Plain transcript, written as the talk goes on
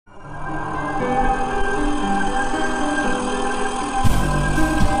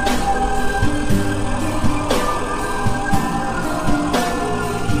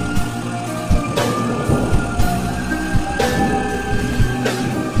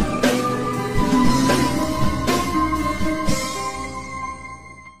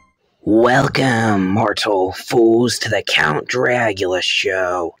Welcome, mortal fools, to the Count Dragula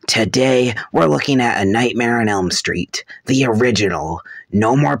show. Today, we're looking at A Nightmare on Elm Street, the original.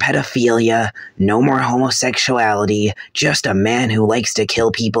 No more pedophilia, no more homosexuality, just a man who likes to kill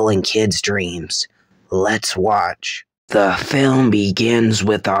people in kids' dreams. Let's watch. The film begins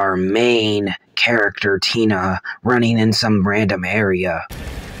with our main character, Tina, running in some random area.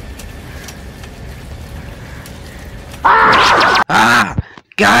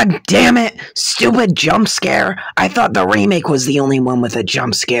 God damn it! Stupid jump scare! I thought the remake was the only one with a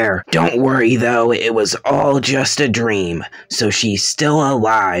jump scare. Don't worry though, it was all just a dream, so she's still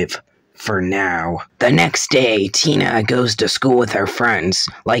alive. For now. The next day, Tina goes to school with her friends,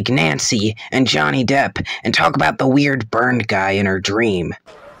 like Nancy and Johnny Depp, and talk about the weird burned guy in her dream.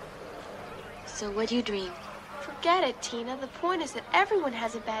 So what'd you dream? Forget it, Tina. The point is that everyone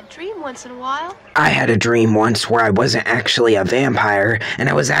has a bad dream once in a while. I had a dream once where I wasn't actually a vampire, and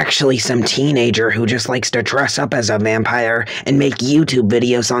I was actually some teenager who just likes to dress up as a vampire and make YouTube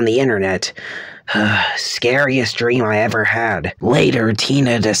videos on the internet. Scariest dream I ever had. Later,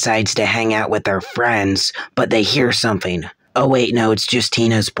 Tina decides to hang out with her friends, but they hear something. Oh wait, no, it's just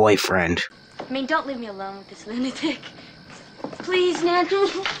Tina's boyfriend. I mean, don't leave me alone with this lunatic. Please, Nancy.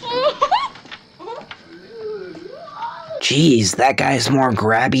 Jeez, that guy's more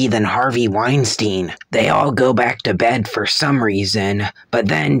grabby than Harvey Weinstein. They all go back to bed for some reason, but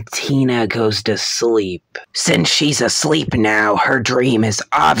then Tina goes to sleep. Since she's asleep now, her dream is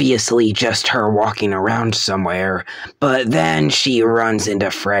obviously just her walking around somewhere, but then she runs into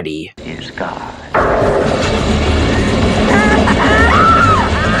Freddy. Is God.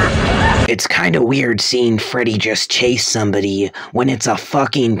 It's kinda weird seeing Freddy just chase somebody. When it's a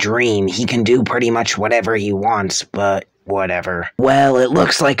fucking dream, he can do pretty much whatever he wants, but whatever. Well, it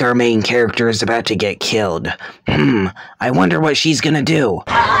looks like our main character is about to get killed. I wonder what she's gonna do.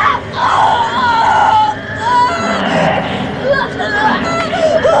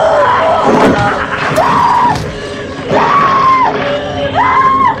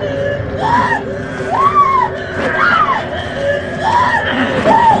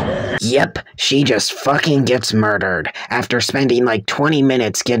 Yep, she just fucking gets murdered. After spending like 20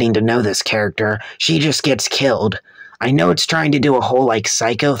 minutes getting to know this character, she just gets killed. I know it's trying to do a whole like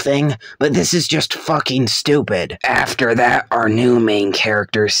psycho thing, but this is just fucking stupid. After that, our new main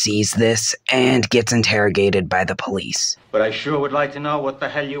character sees this and gets interrogated by the police. But I sure would like to know what the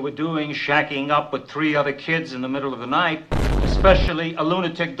hell you were doing shacking up with 3 other kids in the middle of the night, especially a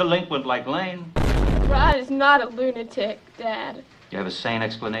lunatic delinquent like Lane. Rod is not a lunatic, Dad. You have a sane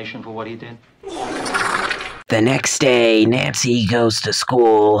explanation for what he did? The next day, Nancy goes to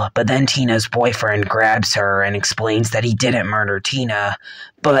school, but then Tina's boyfriend grabs her and explains that he didn't murder Tina,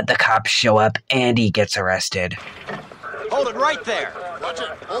 but the cops show up and he gets arrested. Hold it right there. Watch it.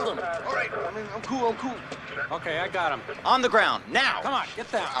 Hold him. All right. I'm cool. Okay, I got him. On the ground, now. Come on,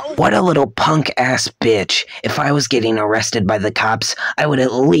 get down. What a little punk-ass bitch. If I was getting arrested by the cops, I would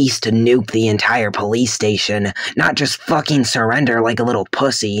at least nuke the entire police station, not just fucking surrender like a little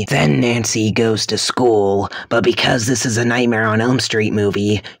pussy. Then Nancy goes to school, but because this is a Nightmare on Elm Street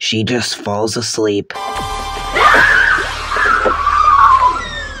movie, she just falls asleep.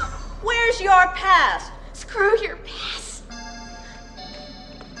 Where's your pass? Screw your pass.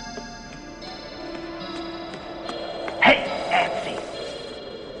 Hey, Nancy!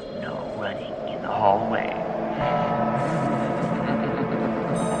 No running in the hallway.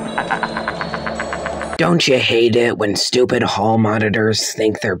 Don't you hate it when stupid hall monitors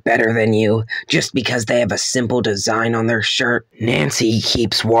think they're better than you just because they have a simple design on their shirt? Nancy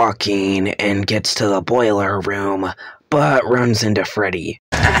keeps walking and gets to the boiler room, but runs into Freddy.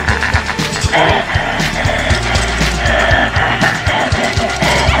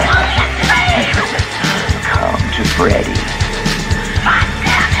 Freddy.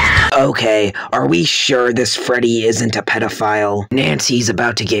 Okay, are we sure this Freddy isn't a pedophile? Nancy's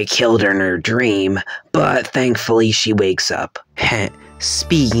about to get killed in her dream, but thankfully she wakes up.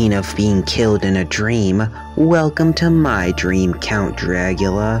 Speaking of being killed in a dream, welcome to my dream, Count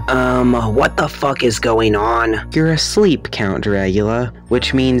Dragula. What the fuck is going on? You're asleep, Count Dragula,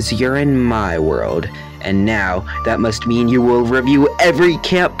 which means you're in my world. And now, that must mean you will review every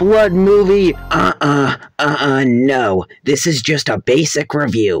Camp Blood movie! No. This is just a basic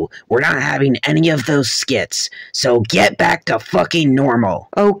review. We're not having any of those skits. So get back to fucking normal.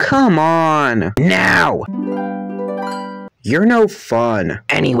 Oh, come on! Now! You're no fun.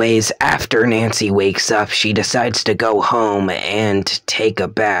 Anyways, after Nancy wakes up, she decides to go home and take a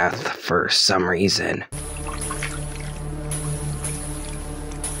bath for some reason.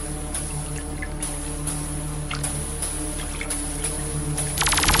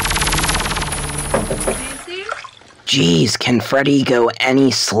 Geez, can Freddy go any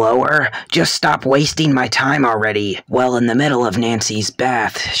slower? Just stop wasting my time already. Well, in the middle of Nancy's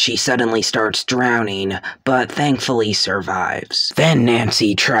bath, she suddenly starts drowning, but thankfully survives. Then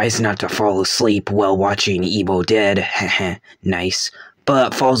Nancy tries not to fall asleep while watching Evil Dead, heh nice,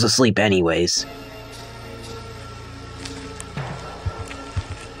 but falls asleep anyways.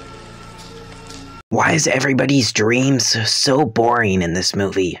 Why is everybody's dreams so boring in this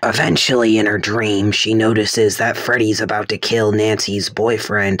movie? Eventually, in her dream, she notices that Freddy's about to kill Nancy's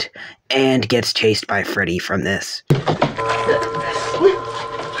boyfriend, and gets chased by Freddy from this.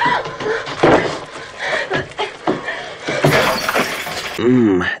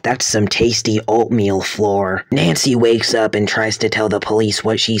 That's some tasty oatmeal flour. Nancy wakes up and tries to tell the police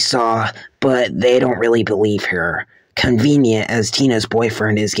what she saw, but they don't really believe her. Convenient, as Tina's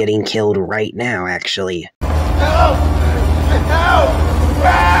boyfriend is getting killed right now, actually. Help! Help!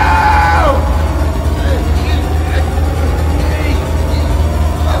 Help!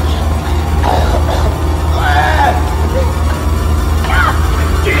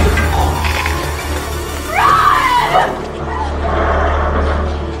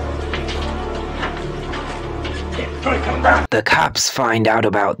 The cops find out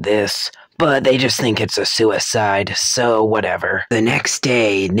about this, but they just think it's a suicide, so whatever. The next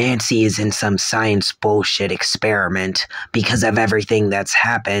day, Nancy is in some science bullshit experiment because of everything that's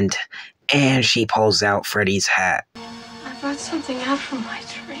happened, and she pulls out Freddy's hat. I brought something out from my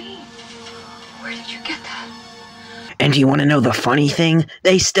dream. Where did you get that? And you want to know the funny thing?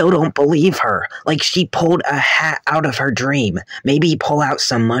 They still don't believe her. Like, she pulled a hat out of her dream. Maybe pull out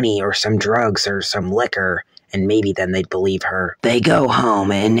some money or some drugs or some liquor, and maybe then they'd believe her. They go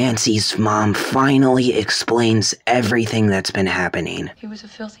home, and Nancy's mom finally explains everything that's been happening. He was a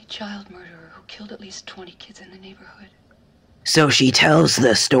filthy child murderer who killed at least 20 kids in the neighborhood. So she tells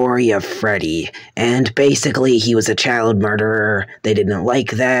the story of Freddy, and basically he was a child murderer. They didn't like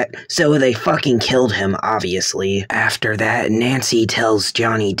that, so they fucking killed him, obviously. After that, Nancy tells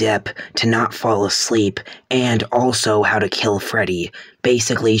Johnny Depp to not fall asleep, and also how to kill Freddy.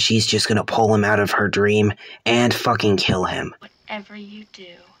 Basically, she's just gonna pull him out of her dream and fucking kill him. Whatever you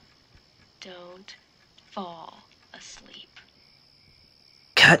do, don't fall asleep.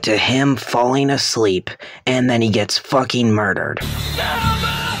 Cut to him falling asleep, and then he gets fucking murdered.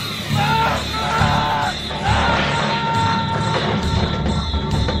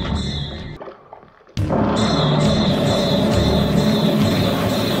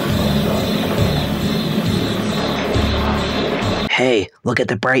 Hey, look at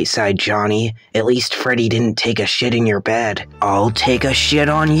the bright side, Johnny. At least Freddy didn't take a shit in your bed. I'll take a shit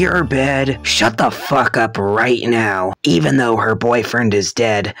on your bed. Shut the fuck up right now. Even though her boyfriend is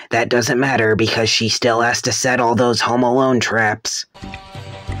dead, that doesn't matter because she still has to set all those Home Alone traps.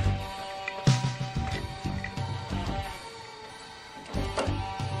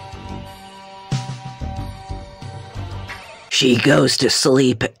 She goes to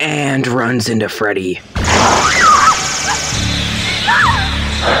sleep and runs into Freddy.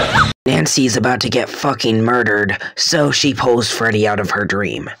 Nancy's about to get fucking murdered, so she pulls Freddy out of her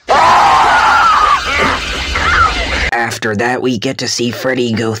dream. After that, we get to see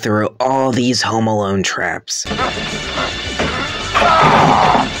Freddy go through all these Home Alone traps.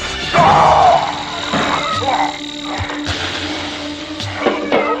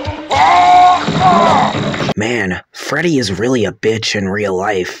 Man, Freddy is really a bitch in real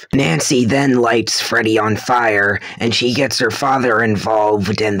life. Nancy then lights Freddy on fire, and she gets her father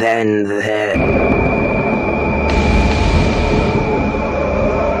involved, and then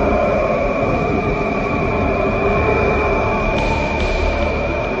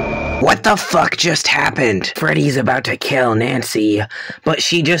What the fuck just happened? Freddy's about to kill Nancy, but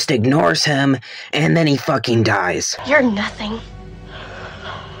she just ignores him, and then he fucking dies. You're nothing.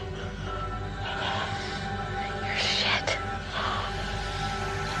 You're shit.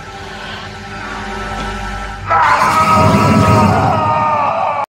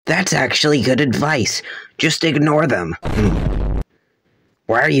 That's actually good advice. Just ignore them.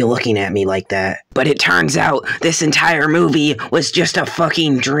 Why are you looking at me like that? But it turns out this entire movie was just a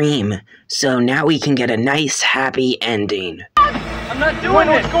fucking dream. So now we can get a nice, happy ending. I'm not doing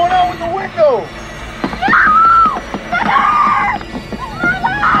it! What's going on with the window?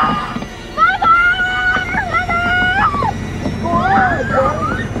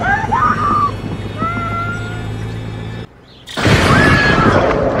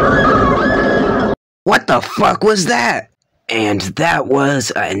 What the fuck was that? And that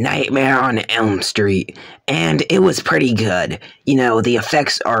was A Nightmare on Elm Street. and it was pretty good. You know, the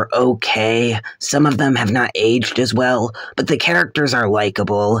effects are okay. Some of them have not aged as well, but the characters are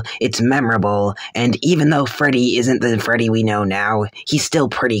likable, it's memorable, and even though Freddy isn't the Freddy we know now, he's still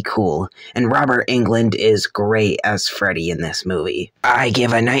pretty cool, and Robert Englund is great as Freddy in this movie. I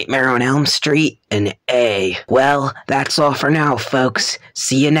give A Nightmare on Elm Street an A. Well, that's all for now, folks.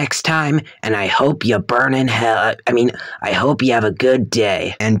 See you next time, and I hope you burn in hell. I hope you have a good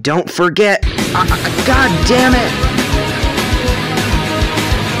day. And don't forget, God damn it!